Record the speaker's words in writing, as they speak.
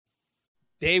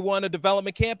Day one of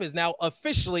development camp is now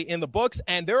officially in the books,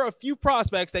 and there are a few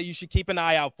prospects that you should keep an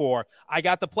eye out for. I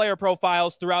got the player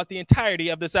profiles throughout the entirety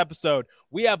of this episode.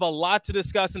 We have a lot to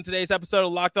discuss in today's episode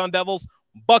of Locked On Devils.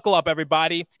 Buckle up,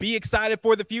 everybody. Be excited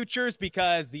for the futures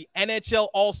because the NHL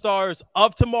All-Stars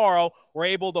of tomorrow were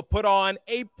able to put on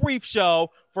a brief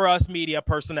show for us media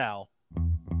personnel.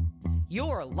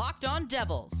 You're Locked On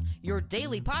Devils, your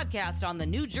daily podcast on the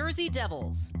New Jersey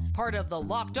Devils. Part of the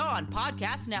Locked On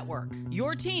Podcast Network,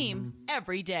 your team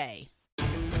every day.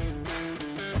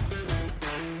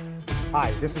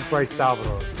 Hi, this is Bryce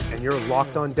Salvador, and you're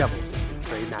Locked On Devils with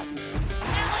Trey Matthews. Scores!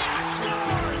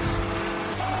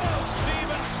 Oh,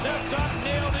 Stevens stepped up,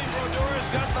 nailed it. Brodor's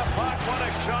got the puck. What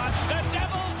a shot. The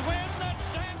Devils win the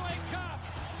Stanley Cup.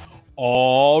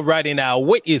 Alrighty now,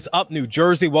 what is up, New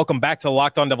Jersey? Welcome back to the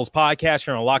Locked On Devils podcast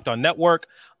here on Locked On Network.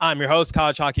 I'm your host,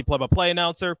 college hockey play-by-play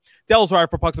announcer, Devils writer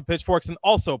for Pucks and Pitchforks, and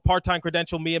also part-time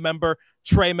credential media member,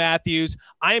 Trey Matthews.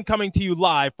 I am coming to you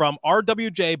live from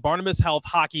RWJ Barnabas Health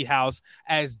Hockey House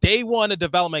as day one of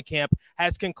development camp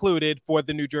has concluded for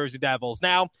the New Jersey Devils.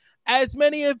 Now, as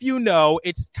many of you know,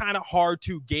 it's kind of hard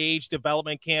to gauge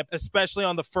development camp, especially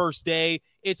on the first day.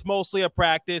 It's mostly a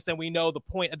practice, and we know the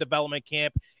point of development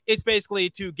camp is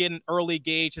basically to get an early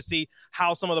gauge to see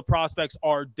how some of the prospects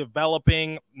are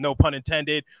developing, no pun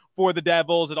intended, for the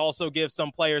Devils. It also gives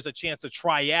some players a chance to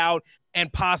try out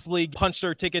and possibly punch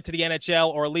their ticket to the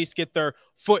NHL or at least get their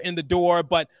foot in the door.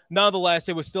 But nonetheless,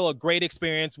 it was still a great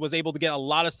experience, was able to get a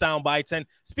lot of sound bites. And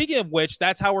speaking of which,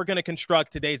 that's how we're going to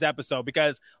construct today's episode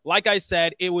because, like I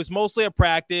said, it was mostly a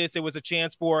practice. It was a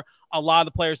chance for a lot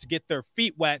of the players to get their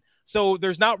feet wet. So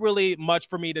there's not really much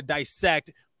for me to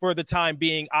dissect for the time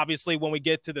being. Obviously, when we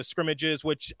get to the scrimmages,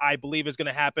 which I believe is going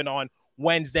to happen on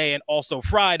Wednesday and also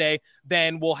Friday,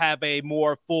 then we'll have a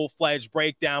more full-fledged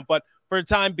breakdown. But for the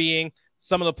time being,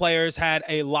 some of the players had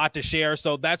a lot to share.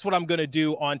 So that's what I'm going to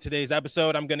do on today's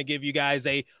episode. I'm going to give you guys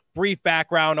a brief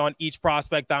background on each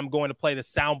prospect that I'm going to play the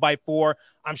soundbite for.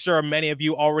 I'm sure many of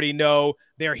you already know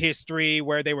their history,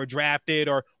 where they were drafted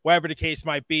or whatever the case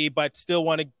might be, but still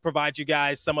want to provide you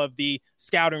guys some of the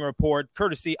scouting report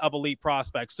courtesy of Elite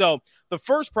Prospects. So the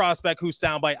first prospect whose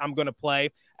soundbite I'm going to play,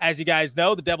 as you guys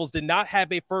know, the Devils did not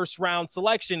have a first-round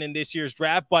selection in this year's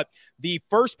draft, but the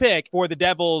first pick for the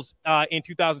Devils in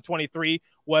 2023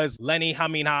 was Lenni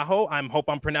Hameenaho. I hope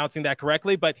I'm pronouncing that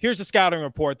correctly, but here's the scouting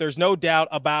report. There's no doubt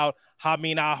about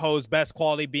Hameenaho's best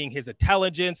quality being his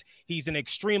intelligence. He's an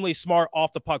extremely smart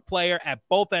off-the-puck player at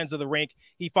both ends of the rink.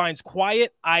 He finds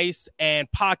quiet ice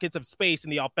and pockets of space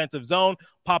in the offensive zone,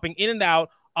 popping in and out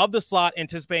of the slot,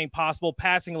 anticipating possible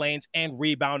passing lanes and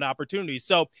rebound opportunities.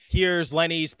 So here's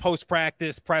Lenny's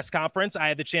post-practice press conference. I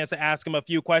had the chance to ask him a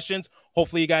few questions.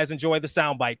 Hopefully you guys enjoy the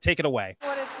soundbite. Take it away.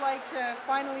 What it's like to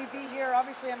finally be here.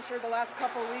 Obviously, I'm sure the last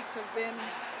couple of weeks have been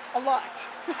a lot.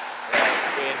 Yeah,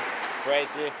 it's been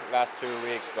crazy last 2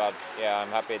 weeks, but yeah, I'm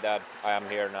happy that I am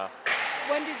here now.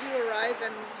 When did you arrive,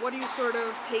 and what are you sort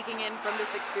of taking in from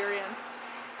this experience?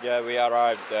 Yeah, we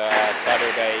arrived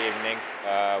Saturday evening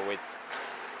with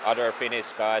other Finnish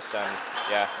guys, and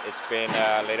yeah, it's been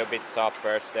a little bit tough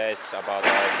first days about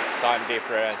time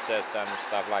differences and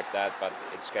stuff like that, but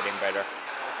it's getting better.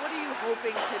 What are you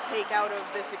hoping to take out of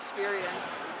this experience?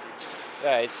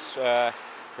 Yeah, it's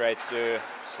great to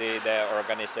see the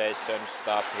organization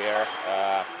stuff here,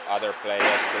 other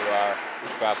players who are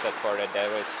drafted for the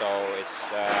Devils, so it's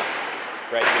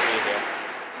great to be here.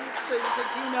 So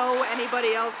do you know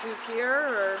anybody else who's here?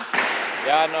 Or?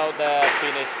 Yeah, I know the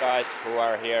Finnish guys who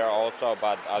are here also,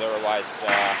 but otherwise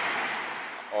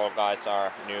all guys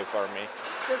are new for me.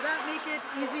 Does that make it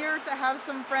easier to have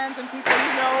some friends and people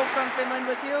you know from Finland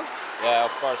with you? Yeah,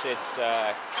 of course it's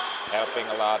helping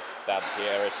a lot that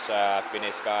here is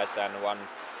Finnish guys and one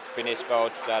Finnish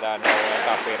coach that I know,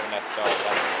 Sapirne, so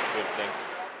that's a good thing.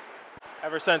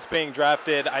 Ever since being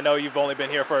drafted, I know you've only been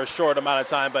here for a short amount of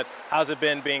time, but how's it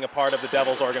been being a part of the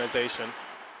Devils organization?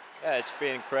 Yeah, it's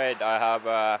been great. I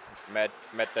have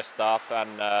met the staff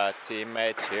and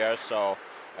teammates here, so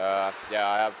yeah,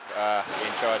 I have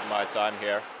enjoyed my time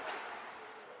here.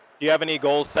 Do you have any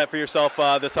goals set for yourself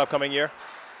this upcoming year?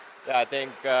 Yeah, I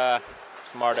think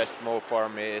smartest move for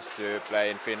me is to play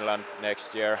in Finland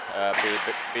next year, be a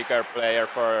bigger player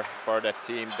for the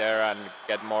team there and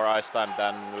get more ice time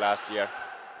than last year.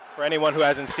 For anyone who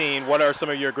hasn't seen, what are some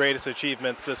of your greatest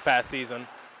achievements this past season?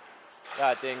 Yeah,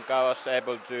 I think I was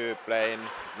able to play in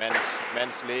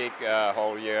men's league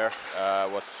whole year,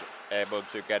 was able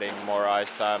to getting more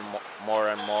ice time more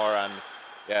and more, and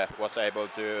yeah, was able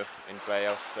to in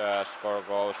playoffs score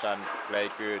goals and play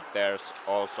good there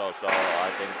also. So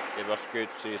I think it was a good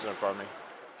season for me.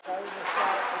 If I was a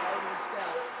scout,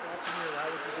 watching you, I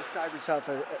would describe yourself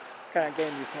as kind of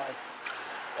game you play?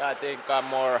 Yeah, I think I'm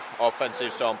more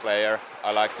offensive zone player.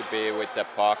 I like to be with the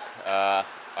puck.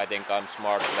 I think I'm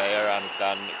smart player and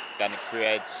can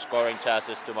create scoring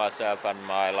chances to myself and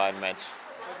my alignments.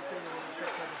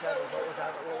 What was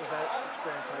that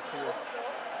experience like for you?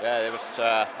 Yeah, it was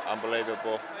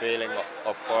unbelievable feeling,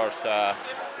 of course,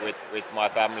 with my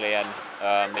family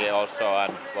and me also,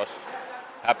 and was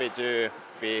happy to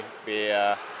be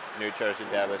a New Jersey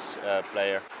Devils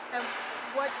player. And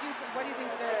what do you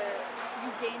think you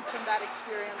gained from that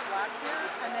experience last year,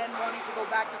 and then wanting to go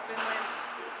back to Finland?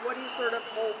 What do you sort of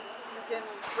hope you can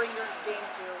bring your game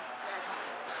to next?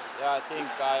 Yeah, I think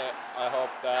I hope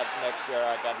that next year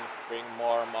I can bring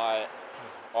more my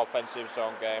offensive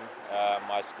zone game,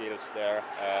 my skills there,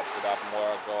 put up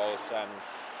more goals and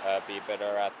be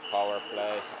better at power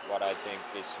play, what I think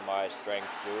is my strength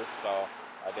too. So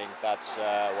I think that's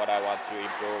what I want to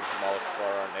improve most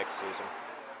for next season.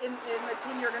 In the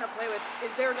team you're going to play with, is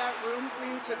there that room for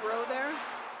you to grow there?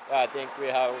 I think we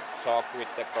have talked with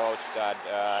the coach that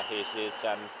he sees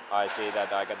and I see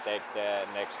that I can take the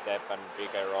next step and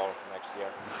bigger role next year.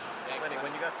 Lenni,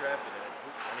 when you got drafted,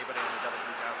 anybody on the Devils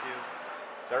reach out to you?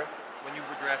 Sorry? When you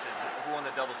were drafted, who on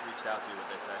the Devils reached out to you, what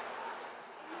they say?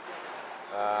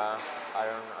 I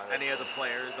don't know. Any other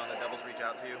players on the Devils reach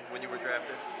out to you when you were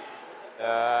drafted?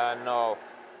 No.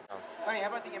 Lenni, how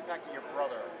about the impact of your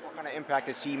brother? What kind of impact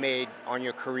has he made on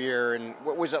your career, and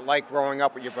what was it like growing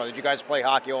up with your brother? Did you guys play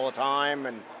hockey all the time?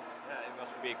 And yeah, it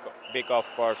was big. Of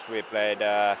course, we played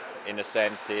in the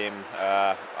same team.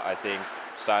 I think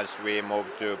since we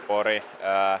moved to Pori,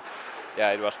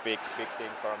 yeah, it was big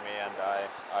thing for me, and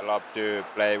I love to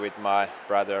play with my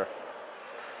brother.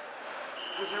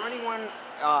 was there anyone,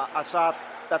 Asap,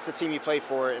 that's the team you play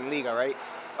for in Liga, right?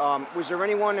 Was there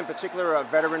anyone in particular, a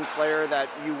veteran player that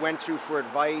you went to for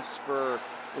advice, for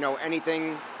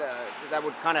anything that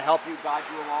would kind of help you, guide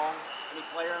you along? Any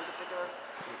player in particular?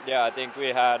 Yeah, I think we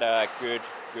had good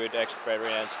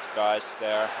experienced guys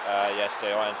there. Jesse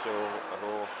Oensu,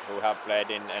 who have played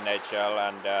in NHL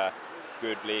and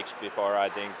good leagues before. I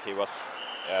think he was,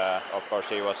 of course,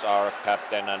 he was our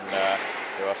captain and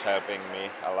he was helping me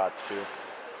a lot too.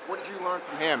 What did you learn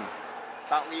from him?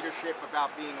 About leadership,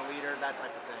 about being a leader, that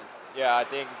type of thing? Yeah, I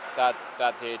think that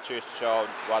he just showed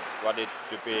what it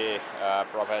to be a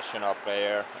professional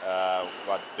player,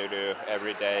 what to do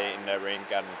every day in the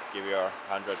rink and give your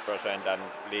 100% and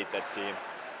lead the team.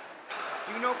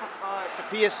 Do you know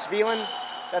Topias Vilen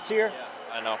that's here?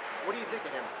 Yeah, I know. What do you think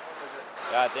of him?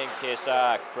 Yeah, I think he's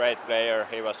a great player.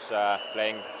 He was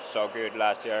playing so good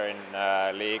last year in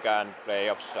Liga and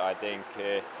playoffs. I think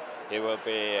he will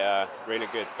be a really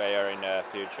good player in the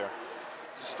future.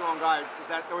 He's a strong guy.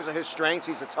 Those are his strengths?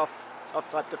 He's a tough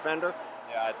type defender?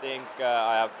 Yeah, I think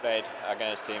I have played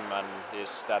against him and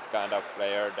he's that kind of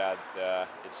player that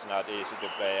it's not easy to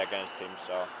play against him,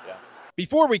 so yeah.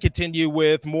 Before we continue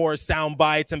with more sound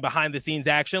bites and behind the scenes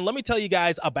action, let me tell you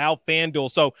guys about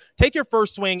FanDuel. So take your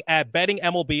first swing at betting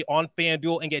MLB on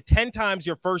FanDuel and get 10 times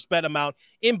your first bet amount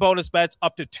in bonus bets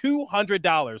up to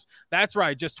 $200. That's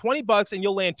right, just $20 and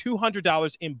you'll land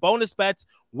 $200 in bonus bets,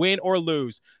 win or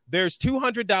lose. There's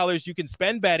 $200 you can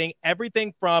spend betting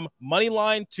everything from money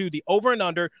line to the over and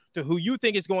under to who you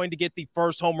think is going to get the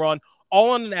first home run,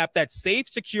 all on an app that's safe,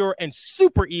 secure, and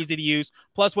super easy to use.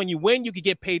 Plus, when you win, you can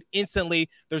get paid instantly.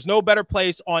 There's no better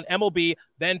place on MLB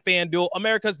than FanDuel,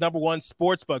 America's #1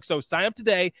 sportsbook. So sign up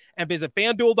today and visit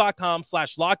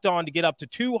FanDuel.com/lockedon to get up to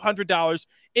 $200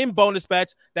 in bonus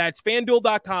bets. That's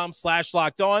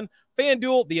FanDuel.com/lockedon.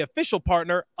 FanDuel, the official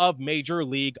partner of Major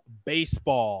League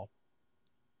Baseball.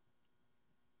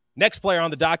 Next player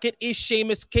on the docket is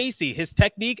Seamus Casey. His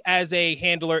technique as a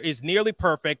handler is nearly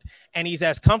perfect, and he's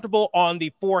as comfortable on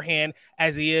the forehand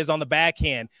as he is on the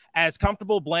backhand, as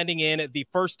comfortable blending in the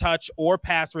first touch or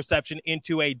pass reception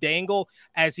into a dangle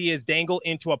as he is dangle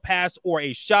into a pass or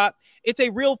a shot. It's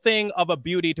a real thing of a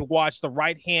beauty to watch the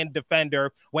right-hand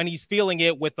defender when he's feeling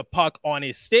it with the puck on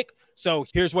his stick. So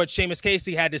here's what Seamus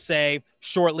Casey had to say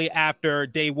shortly after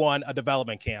day one of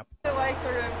development camp. I like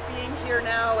sort of being here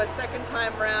now a second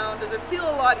time round. Does it feel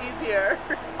a lot easier?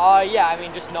 Yeah, I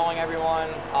mean, just knowing everyone,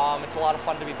 it's a lot of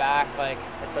fun to be back. Like,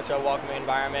 it's such a welcoming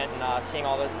environment, and seeing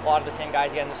a lot of the same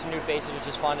guys again. There's some new faces, which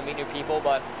is fun to meet new people,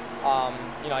 but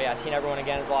seeing everyone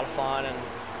again is a lot of fun, and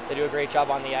they do a great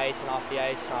job on the ice and off the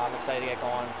ice. I'm excited to get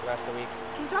going for the rest of the week.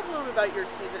 Can you talk a little bit about your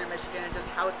season in Michigan and just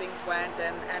how things went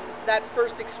and that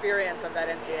first experience of that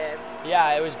NCAA?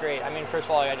 Yeah, it was great. I mean, first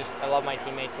of all, I love my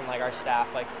teammates and like our staff.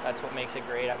 Like, that's what makes it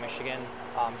great at Michigan.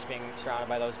 Just being surrounded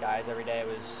by those guys every day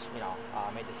was,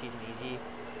 made the season easy.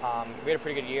 We had a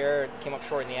pretty good year. Came up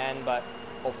short in the end, but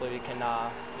hopefully we can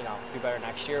do better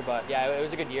next year. But yeah, it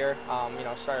was a good year.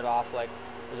 Started off like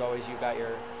there's always you got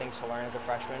your things to learn as a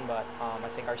freshman, but I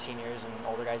think our seniors and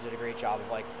older guys did a great job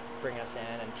of like bringing us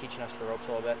in and teaching us the ropes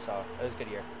a little bit. So it was a good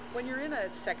year. When you're in a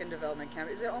second development camp,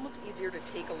 is it almost easier to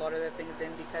take a lot of the things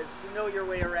in because you know your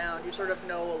way around? You sort of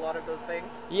know a lot of those things.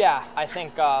 Yeah, I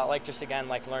think I learned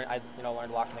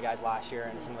a lot from the guys last year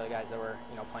and some of the guys that were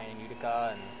playing in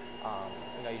Utica,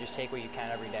 and you just take what you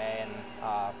can every day, and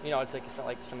it's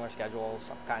like similar schedules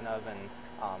kind of, and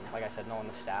like I said, knowing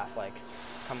the staff, like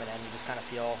coming in, you just kind of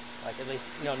feel like at least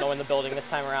knowing the building this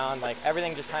time around, like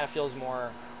everything just kind of feels more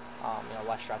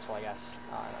less stressful, I guess.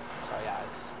 So yeah,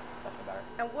 it's definitely better.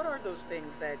 And what are those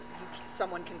things that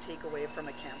someone can take away from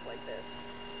a camp like this?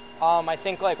 I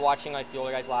think like watching like the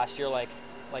older guys last year, like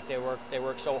they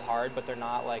work so hard, but they're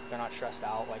not stressed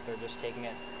out. Like they're just taking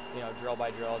it, drill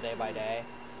by drill, day by day.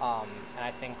 And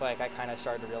I think like I kind of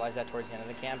started to realize that towards the end of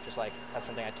the camp, just like that's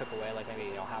something I took away like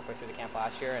maybe halfway through the camp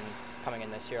last year, and coming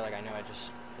in this year, like I knew I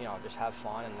just have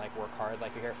fun and like work hard.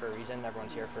 Like you're here for a reason,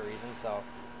 everyone's here for a reason. So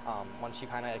once you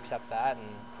kind of accept that,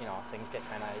 and things get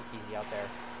kind of easy out there,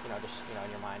 just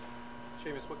in your mind.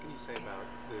 Seamus, what can you say about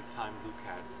the time Luke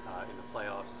had in the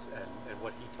playoffs and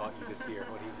what he taught you this year,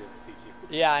 what he was able to teach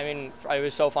you? Yeah, I mean, it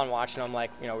was so fun watching him. Like,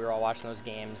 we were all watching those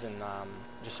games, and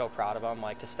just so proud of him.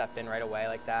 Like, to step in right away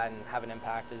like that and have an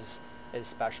impact is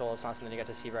special. It's not something you get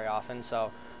to see very often.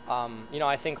 So,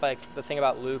 I think, like, the thing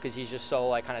about Luke is he's just so,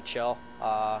 like, kind of chill.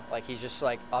 Like, he's just,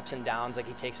 like, ups and downs. Like,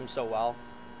 he takes them so well.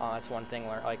 That's one thing,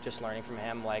 just learning from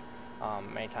him. Like,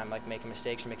 anytime, like, making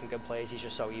mistakes or making good plays, he's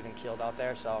just so even-keeled out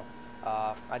there. So,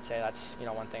 I'd say that's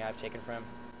one thing I've taken from him.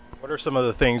 What are some of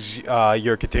the things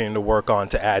you're continuing to work on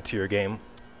to add to your game?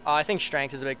 I think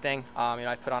strength is a big thing.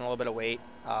 I put on a little bit of weight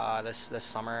this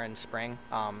summer and spring.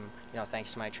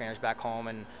 Thanks to my trainers back home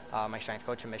and my strength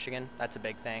coach in Michigan. That's a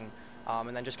big thing.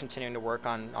 And then just continuing to work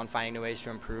on finding new ways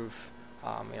to improve,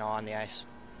 on the ice.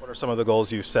 What are some of the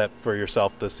goals you've set for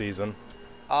yourself this season?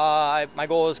 My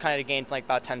goal is kind of to gain like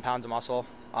about 10 pounds of muscle.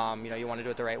 You want to do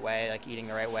it the right way, like eating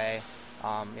the right way.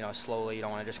 Slowly. You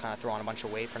don't want to just kind of throw on a bunch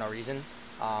of weight for no reason.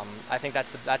 I think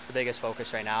that's the biggest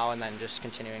focus right now, and then just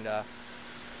continuing to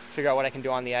figure out what I can do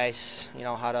on the ice.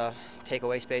 How to take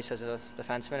away space as a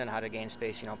defenseman and how to gain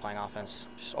space. Playing offense.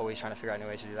 Just always trying to figure out new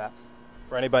ways to do that.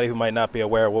 For anybody who might not be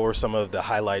aware, what were some of the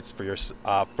highlights for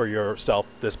yourself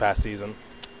this past season?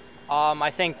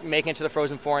 I think making it to the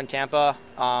Frozen Four in Tampa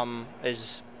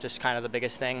is just kind of the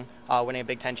biggest thing. Winning a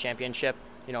Big Ten championship,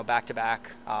 back to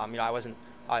back. I wasn't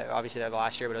obviously there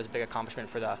last year, but it was a big accomplishment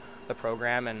for the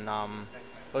program, and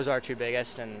those are our two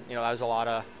biggest. And that was a lot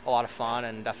of fun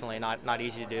and definitely not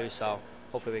easy to do. So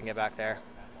hopefully we can get back there.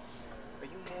 Are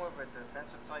you more of a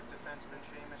defensive type defenseman,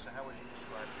 Seamus, or how would you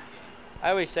describe your game? I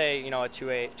always say a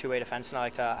two-way defenseman. I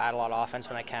like to add a lot of offense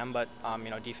when I can, but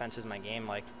defense is my game.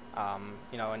 Like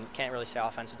and can't really say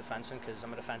offensive defenseman because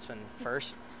I'm a defenseman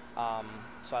first.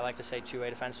 So I like to say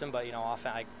two-way defenseman, but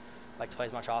often I like to play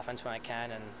as much offense when I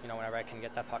can, and whenever I can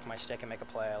get that puck in my stick and make a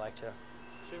play, I like to.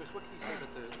 Seamus, what can you say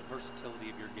about the versatility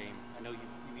of your game? I know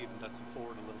you've even done some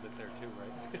forward a little bit there too,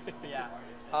 right?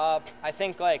 Yeah. I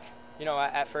think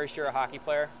at first you're a hockey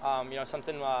player.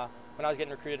 Something when I was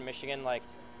getting recruited in Michigan, that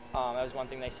was one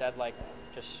thing they said,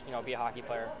 just be a hockey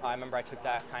player. I remember I took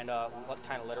that kind of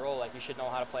literal. Like, you should know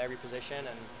how to play every position,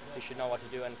 and you should know what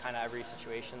to do in kind of every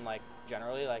situation.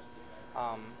 Generally,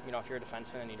 if you're a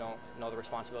defenseman and you don't know the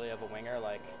responsibility of a winger,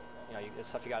 it's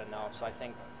stuff you got to know. So I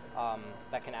think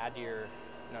that can add to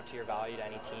your value to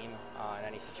any team in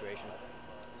any situation.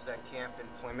 Is that camp in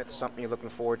Plymouth something you're looking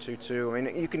forward to too? I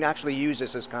mean, you can actually use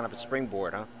this as kind of a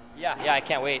springboard, huh? Yeah, I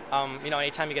can't wait.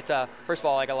 Anytime you get to, first of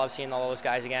all, I love seeing all those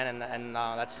guys again, and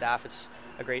that staff. It's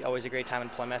always a great time in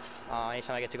Plymouth.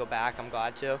 Anytime I get to go back, I'm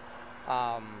glad to.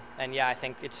 And yeah, I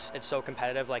think it's so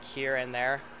competitive, here and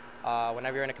there.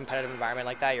 Whenever you're in a competitive environment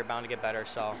like that, you're bound to get better.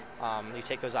 So you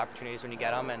take those opportunities when you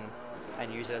get them,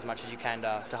 and use it as much as you can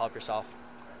to help yourself.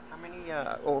 How many?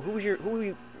 Who were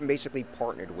you basically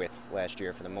partnered with last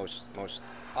year for the most? It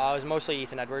was mostly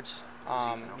Ethan Edwards.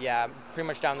 Yeah, pretty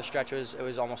much down the stretch it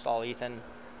was almost all Ethan.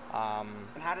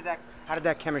 And how did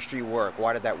that chemistry work?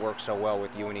 Why did that work so well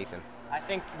with you and Ethan? I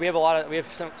think we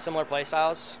have some similar play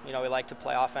styles. We like to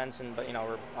play offense, but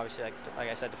we're obviously like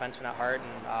I said, defensemen at heart,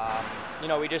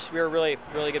 and we were really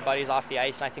good buddies off the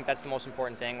ice, and I think that's the most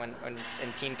important thing when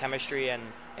in team chemistry and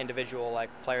individual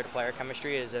player to player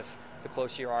chemistry is if the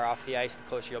closer you are off the ice, the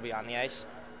closer you'll be on the ice.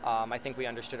 I think we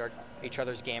understood each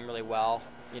other's game really well.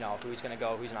 Who's going to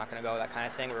go, who's not going to go, that kind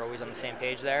of thing. We're always on the same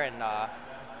page there, and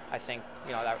I think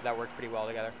that worked pretty well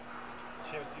together.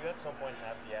 Seamus, do you at some point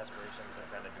have the aspiration to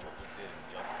kind of do what we did and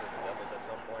jump to the Devils at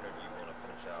some point, or do you want to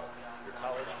finish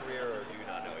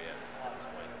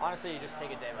honestly, you just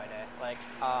take it day by day. Like,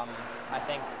 I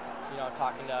think,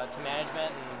 talking to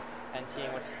management and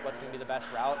seeing what's going to be the best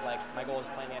route. Like, my goal is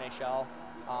playing the NHL.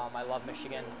 I love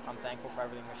Michigan. I'm thankful for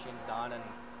everything Michigan's done, and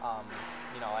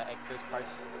there's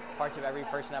parts of every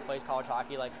person that plays college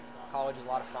hockey. Like, college is a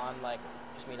lot of fun. Like,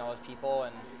 just meeting all those people,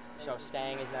 and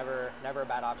staying is never a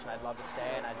bad option. I'd love to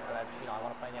stay, and I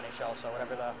want to play in the NHL. So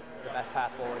whatever the best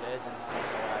path forward is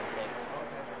what I would take.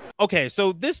 Okay,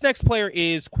 so this next player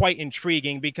is quite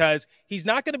intriguing because he's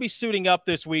not going to be suiting up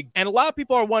this week. And a lot of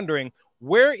people are wondering,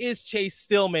 where is Chase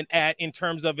Stillman at in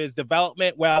terms of his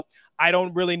development? Well, I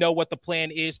don't really know what the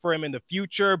plan is for him in the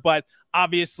future, but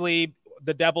obviously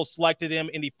the Devils selected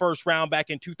him in the first round back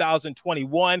in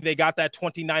 2021. They got that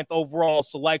 29th overall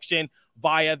selection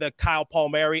via the Kyle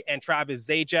Palmieri and Travis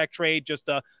Zajac trade just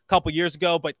a couple years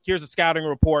ago. But here's a scouting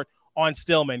report on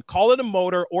Stillman. Call it a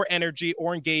motor or energy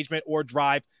or engagement or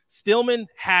drive. Stillman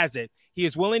has it. He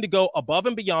is willing to go above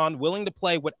and beyond, willing to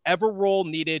play whatever role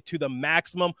needed to the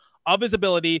maximum of his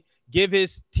ability, give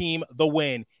his team the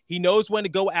win. He knows when to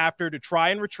go after to try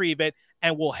and retrieve it,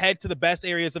 and will head to the best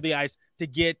areas of the ice to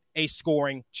get a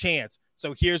scoring chance.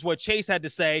 So here's what Chase had to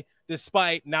say,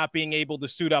 despite not being able to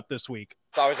suit up this week.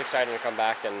 It's always exciting to come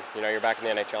back, and you're back in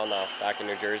the NHL now, back in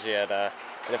New Jersey in a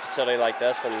facility like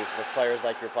this and with players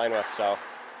like you're playing with. So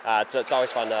it's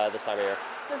always fun this time of year.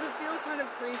 Does it feel kind of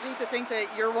crazy to think that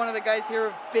you're one of the guys here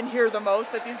who've been here the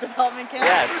most at these development camps?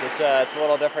 Yeah, it's a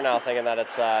little different now, thinking that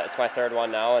it's my third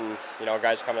one now, and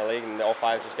guys come to the league, and the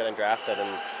 05 is just getting drafted,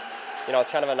 and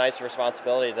it's kind of a nice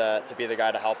responsibility to be the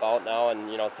guy to help out now, and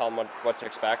tell them what to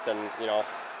expect, and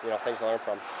things to learn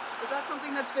from. Is that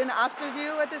something that's been asked of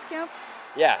you at this camp?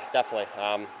 Yeah, definitely.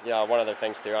 One of the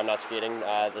things too, I'm not speeding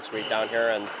this week down here,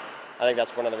 and I think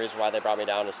that's one of the reasons why they brought me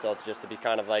down, is still just to be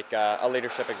kind of like a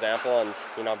leadership example,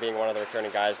 and being one of the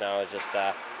returning guys now is just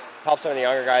help some of the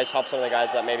younger guys, help some of the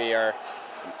guys that maybe are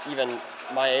even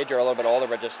my age or a little bit older,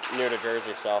 but just new to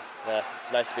Jersey. So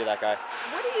it's nice to be that guy.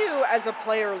 What do you, as a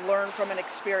player, learn from an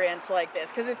experience like this?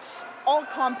 Because it's all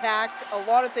compact, a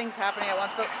lot of things happening at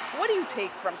once. But what do you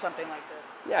take from something like this?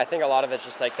 Yeah, I think a lot of it's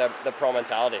just like the pro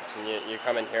mentality. You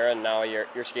come in here and now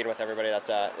you're skating with everybody that's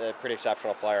a pretty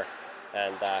exceptional player.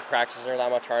 And practices are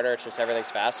that much harder. It's just everything's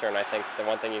faster. And I think the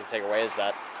one thing you can take away is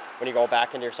that when you go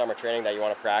back into your summer training, that you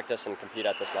want to practice and compete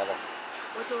at this level.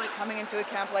 What's it like coming into a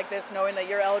camp like this, knowing that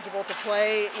you're eligible to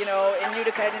play, in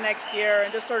Utica next year,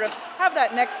 and just sort of have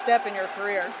that next step in your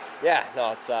career? Yeah,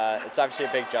 no, it's obviously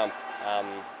a big jump.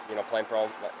 Playing pro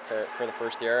for the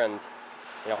first year, and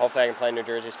hopefully I can play in New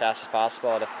Jersey as fast as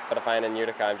possible. But if I am in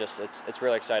Utica, it's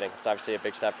really exciting. It's obviously a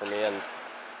big step for me, and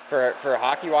for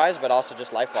hockey-wise, but also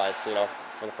just life-wise.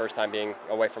 For the first time being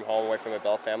away from home, away from my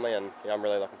Bell family, and I'm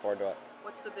really looking forward to it.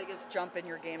 What's the biggest jump in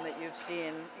your game that you've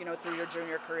seen, through your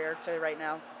junior career to right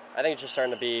now? I think it's just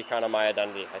starting to be kind of my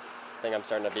identity. I think I'm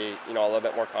starting to be, a little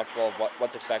bit more comfortable of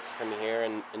what's expected from me here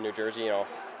in New Jersey.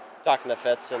 Talking to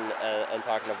Fitz and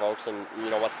talking to Vokes and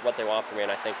what they want from me,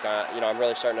 and I think I'm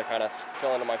really starting to kind of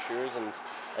fill into my shoes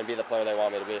and be the player they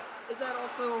want me to be. Is that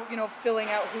also filling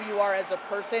out who you are as a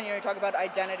person? You talk about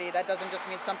identity. That doesn't just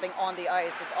mean something on the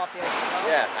ice; it's off the ice as well.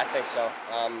 Yeah, I think so.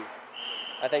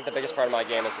 I think the biggest part of my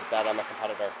game is that I'm a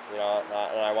competitor, and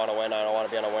I want to win. I want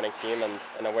to be on a winning team and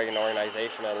in a winning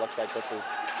organization. And it looks like this is,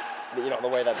 the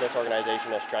way that this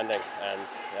organization is trending. And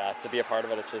to be a part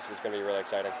of it, it's going to be really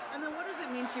exciting. And then what does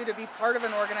it mean to you to be part of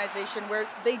an organization where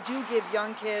they do give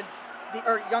young kids,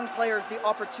 or young players, the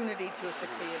opportunity to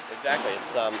succeed? Exactly.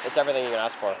 It's everything you can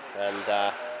ask for. And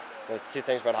the two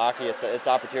things about hockey, it's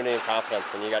opportunity and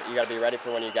confidence, and you got to be ready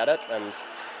for when you get it. And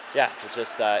yeah, it's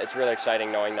just it's really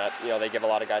exciting knowing that they give a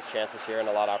lot of guys chances here and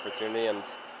a lot of opportunity, and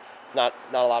it's not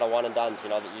a lot of one and dones.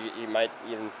 That you might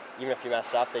even if you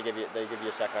mess up, they give you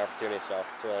a second opportunity. So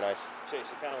it's really nice.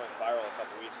 Chase, you kind of went viral a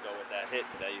couple weeks ago with that hit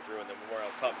that you threw in the Memorial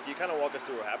Cup. Can you kind of walk us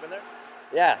through what happened there?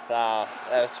 Yeah,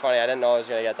 it was funny. I didn't know I was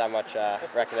going to get that much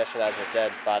recognition as it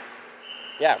did, but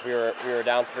yeah, we were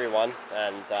down 3-1,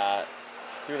 and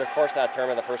through the course of that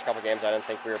tournament, the first couple of games, I didn't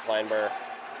think we were playing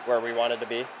where we wanted to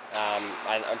be.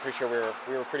 I'm pretty sure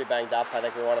we were pretty banged up. I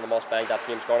think we were one of the most banged up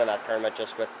teams going in that tournament,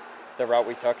 just with the route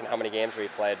we took and how many games we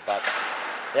played. But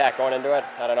yeah, going into it,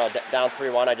 I don't know, down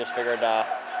 3-1, I just figured. I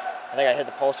think I hit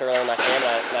the post earlier in that game,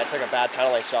 and I took a bad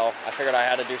penalty, so I figured I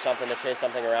had to do something to chase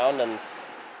something around, and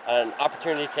an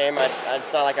opportunity came.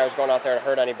 It's not like I was going out there to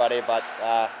hurt anybody, but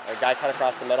a guy cut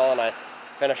across the middle, and I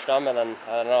finished him, and then,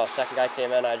 I don't know, a second guy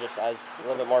came in. I was a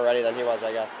little bit more ready than he was,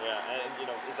 I guess. Yeah, and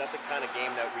is that the kind of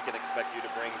game that we can expect you to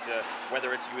bring to,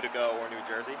 whether it's Utica or New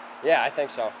Jersey? Yeah, I think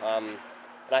so.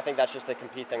 And I think that's just the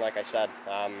compete thing, like I said.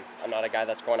 I'm not a guy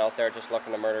that's going out there just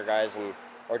looking to murder guys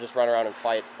or just run around and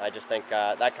fight. I just think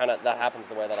that happens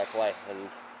the way that I play, and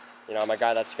I'm a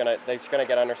guy that's gonna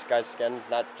get under guys' skin,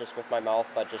 not just with my mouth,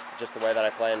 but just the way that I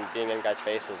play and being in guys'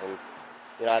 faces. And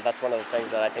that's one of the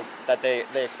things that I think that they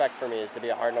expect from me, is to be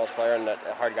a hard-nosed player and a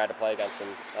hard guy to play against, and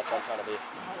that's what I'm trying to be.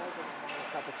 How was it a World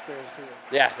Cup experience for you?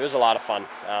 Yeah, it was a lot of fun.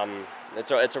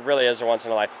 It really is a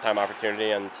once-in-a-lifetime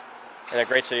opportunity, and in a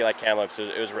great city like Kamloops,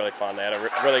 it was really fun. They had a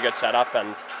really good setup,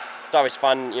 and it's always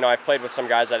fun. I've played with some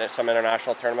guys at some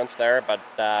international tournaments there, but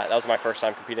that was my first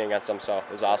time competing against them, so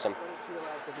it was awesome. What did it feel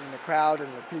like, I mean, the crowd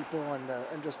and the people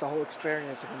and just the whole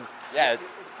experience? I mean, yeah. Did it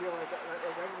feel like a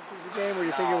regular season game where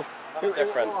you think it was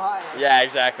different? A little high? Yeah,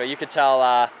 exactly. You could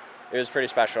tell it was pretty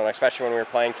special, and especially when we were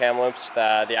playing Kamloops,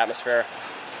 the atmosphere.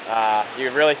 You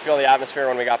could really feel the atmosphere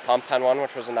when we got pumped 10-1,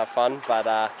 which wasn't that fun,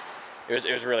 but it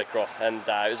was really cool, and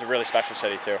it was a really special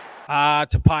city too.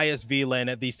 Topias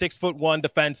Vilen, the 6'1"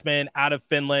 defenseman out of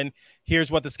Finland.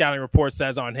 Here's what the scouting report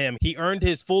says on him. He earned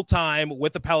his full time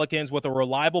with the Pelicans with a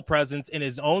reliable presence in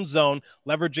his own zone,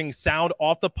 leveraging sound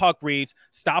off the puck reads,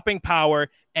 stopping power,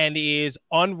 and is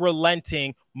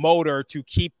unrelenting motor to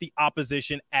keep the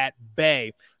opposition at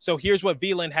bay. So here's what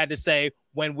Vilen had to say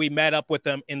when we met up with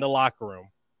him in the locker room.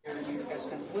 You guys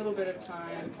spent a little bit of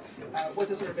time.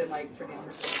 What's it sort of been like for these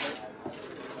first days?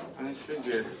 And it's been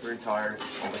good. Very tired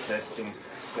of the testing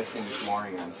this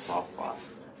morning and soft class.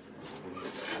 I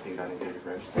think I need to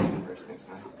rest next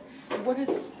night.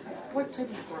 What type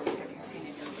of growth have you seen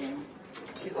in your game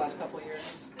these last couple of years?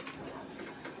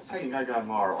 I think I got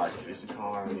more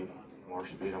physical and more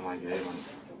speed on my game, and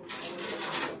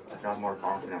I got more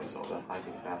confidence. So that I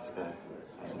think that's the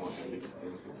most biggest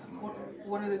thing.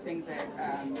 One of the things that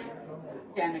Dan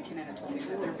McKinnon told me is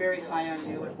that they're very high on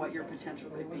you and what your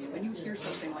potential could be. When you hear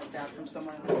something like that from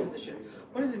someone in that position,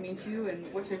 what does it mean to you, and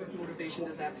what type of motivation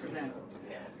does that present?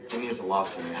 It means a lot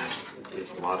to me.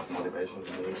 It's a lot of motivation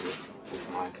to me to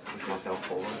push myself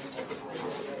forward.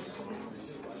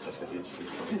 It's just a huge thing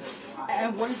for me.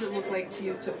 And what does it look like to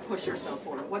you to push yourself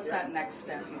forward? What's that next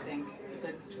step, you think? Is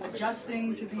it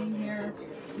adjusting to being here?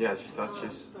 Yeah, just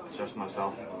adjust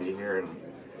myself to be here and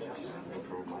just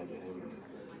improve my game and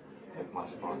take my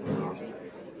spot in the roster.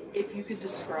 If you could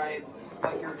describe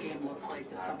what your game looks like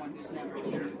to someone who's never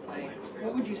seen you play,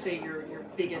 what would you say your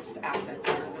biggest assets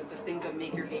are, the things that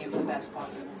make your game the best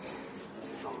possible?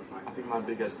 I think my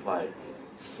biggest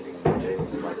hitting my game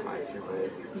is my two-way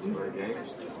game. I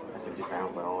can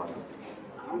defend well and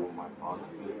move my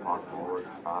puck forward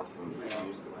fast, and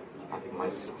I think my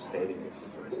skating is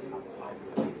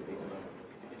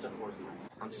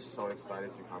I'm just so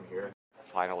excited to come here.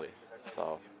 Finally,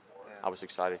 so I was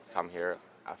excited to come here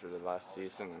after the last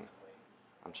season, and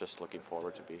I'm just looking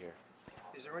forward to be here.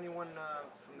 Is there anyone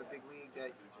from the big league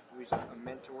that was a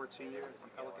mentor to you from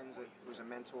Pelicans, that was a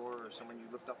mentor or someone you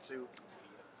looked up to?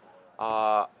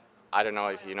 I don't know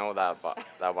if you know that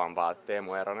one, but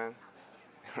Teemu Eronen.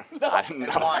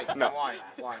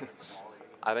 Why?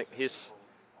 I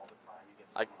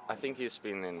think he's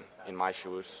been in my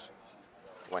shoes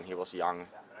when he was young.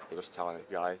 He was a talented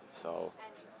guy, so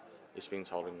he's been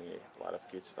telling me a lot of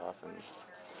good stuff, and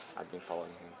I've been following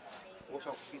him.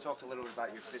 You talked a little bit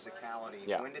about your physicality.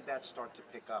 Yeah. When did that start to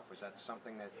pick up? Was that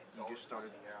something that you just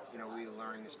started, really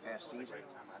learning this past season?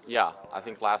 Yeah, I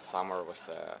think last summer was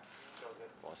the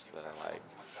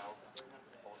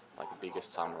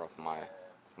biggest summer of my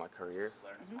career.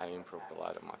 I improved a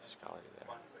lot of my physicality there.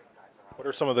 What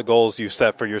are some of the goals you've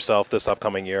set for yourself this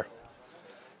upcoming year?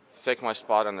 To take my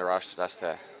spot on the roster, that's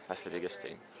the biggest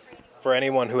thing. For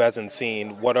anyone who hasn't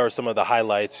seen, what are some of the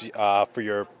highlights for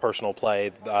your personal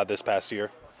play this past year?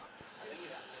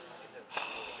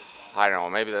 I don't know,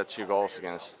 maybe the 2 goals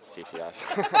against Topias.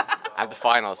 At the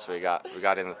finals, we got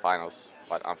in the finals,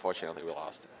 but unfortunately we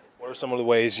lost. What are some of the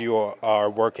ways you are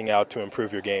working out to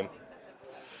improve your game?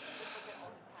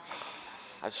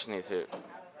 I just need to,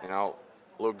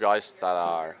 look guys that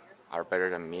are better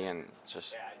than me and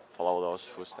just follow those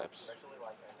footsteps.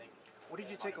 What did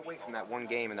you take away from that one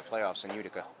game in the playoffs in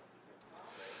Utica?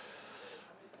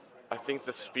 I think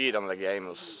the speed on the game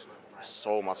was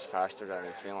so much faster than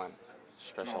in Finland,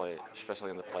 especially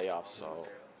in the playoffs. So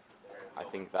I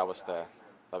think that was the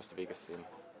biggest thing.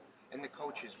 And the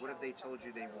coaches, what have they told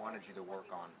you they wanted you to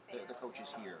work on? The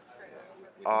coaches here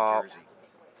with New Jersey.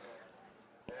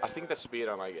 I think the speed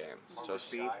on my game. Just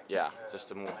speed? Yeah, just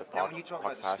to move the puck. Now, when you talk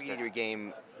about the speed of your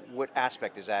game, what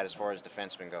aspect is that as far as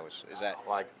defenseman goes? Is that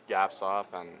like gaps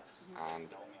up and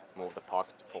move the puck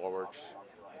forward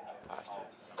faster?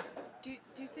 Do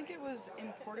you think it was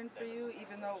important for you,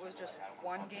 even though it was just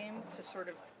one game, to sort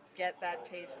of get that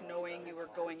taste knowing you were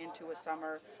going into a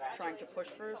summer trying to push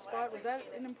for a spot? Was that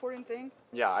an important thing?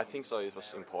 Yeah, I think so. It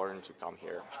was important to come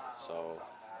here. So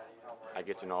I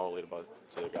get to know a little bit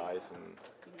to the guys and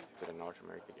to the North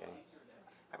America game.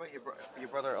 How about your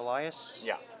brother Elias?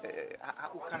 Yeah.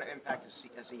 What kind of impact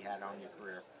has he had on your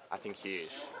career? I think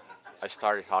huge. I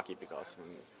started hockey because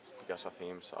of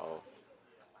him, so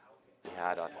he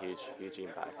had a huge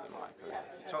impact in my career.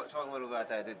 Talk a little about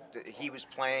that. He was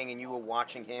playing and you were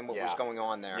watching him. What was going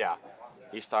on there? Yeah,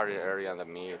 he started earlier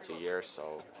than me, 2 years,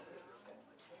 so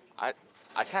I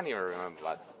can't even remember,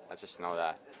 but I just know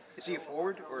that. Is he a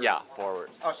forward? Or? Yeah, forward.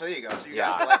 Oh, so there you go. So you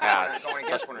guys are like going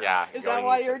against one another. Yeah. Is that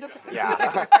why you're defensive?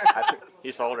 Yeah.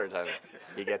 He's older than me.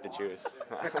 He get to choose.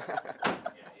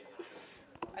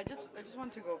 I just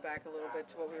want to go back a little bit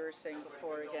to what we were saying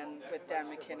before again with Dan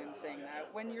McKinnon saying that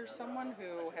when you're someone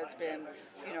who has been,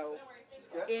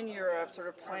 in Europe, sort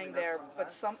of playing there, but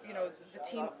the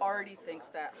team already thinks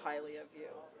that highly of you.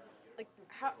 Like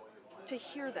how to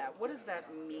hear that, what does that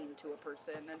mean to a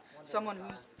person and someone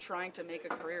who's trying to make a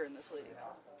career in this league?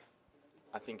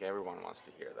 I think everyone wants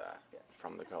to hear that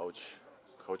from the coach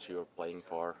you're playing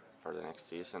for the next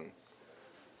season.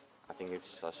 I think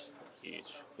it's just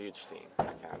huge thing. I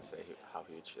can't say how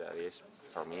huge that is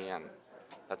for me, and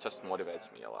that just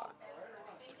motivates me a lot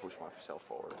to push myself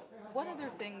forward. What other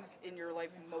things in your life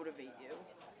motivate you?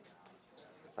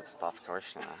 That's a tough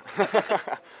question.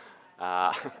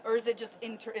 Or is it just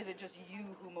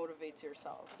you who motivates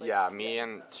yourself? Me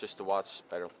and just to watch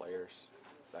better players.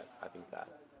 I think that.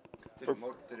 Did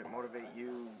it motivate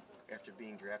you after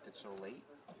being drafted so late?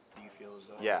 Do you feel as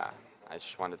though? Yeah, I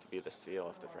just wanted to be the steal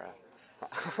of the draft.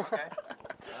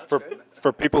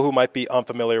 For people who might be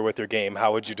unfamiliar with your game,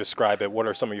 how would you describe it? What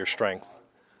are some of your strengths?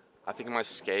 I think my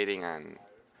skating and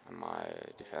my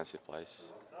defensive plays.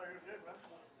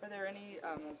 Are there any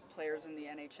players in the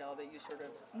NHL that you sort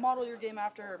of model your game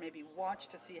after or maybe watch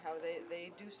to see how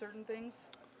they do certain things?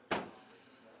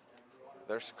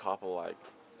 There's a couple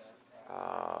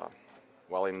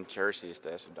in Jersey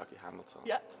there's Ducky Hamilton.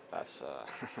 Yeah. That's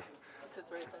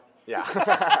sits right there. Yeah.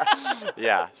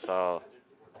 Yeah, so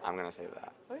I'm going to say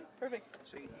that. Okay, perfect.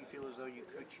 So you feel as though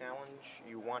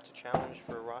you want to challenge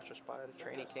for a roster spot at a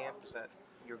training camp? Is that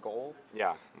your goal?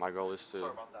 Yeah, my goal is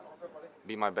to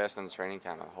be my best in the training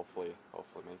camp and hopefully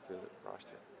make the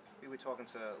roster. We were talking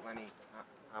to Lenni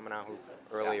Hameenaho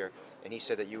earlier, and he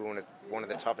said that you were one of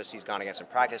the toughest he's gone against in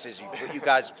practices. You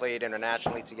guys played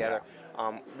internationally together.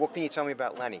 What can you tell me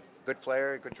about Lenni? Good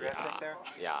player, good draft pick there?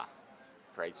 Yeah,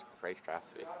 great draft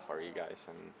pick for you guys,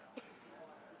 and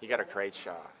he got a great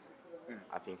shot.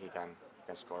 I think he can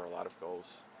score a lot of goals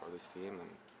for this team,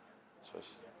 and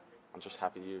I'm just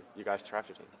happy you guys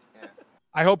drafted him. Yeah.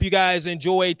 I hope you guys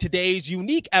enjoyed today's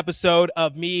unique episode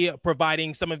of me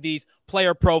providing some of these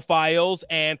player profiles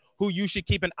and who you should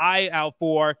keep an eye out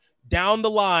for down the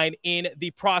line in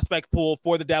the prospect pool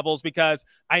for the Devils, because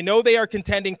I know they are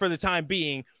contending for the time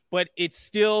being, but it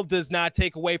still does not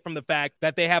take away from the fact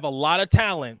that they have a lot of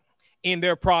talent in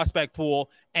their prospect pool.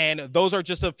 And those are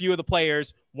just a few of the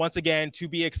players, once again, to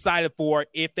be excited for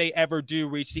if they ever do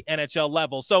reach the NHL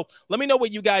level. So let me know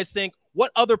what you guys think.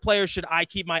 What other players should I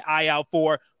keep my eye out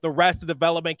for the rest of the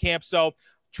development camp? So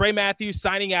Trey Matthews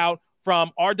signing out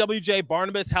from RWJ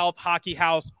Barnabas Health Hockey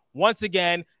House. Once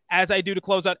again, as I do to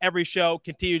close out every show,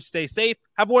 continue to stay safe.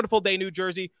 Have a wonderful day, New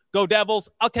Jersey. Go Devils.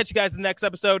 I'll catch you guys in the next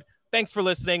episode. Thanks for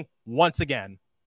listening once again.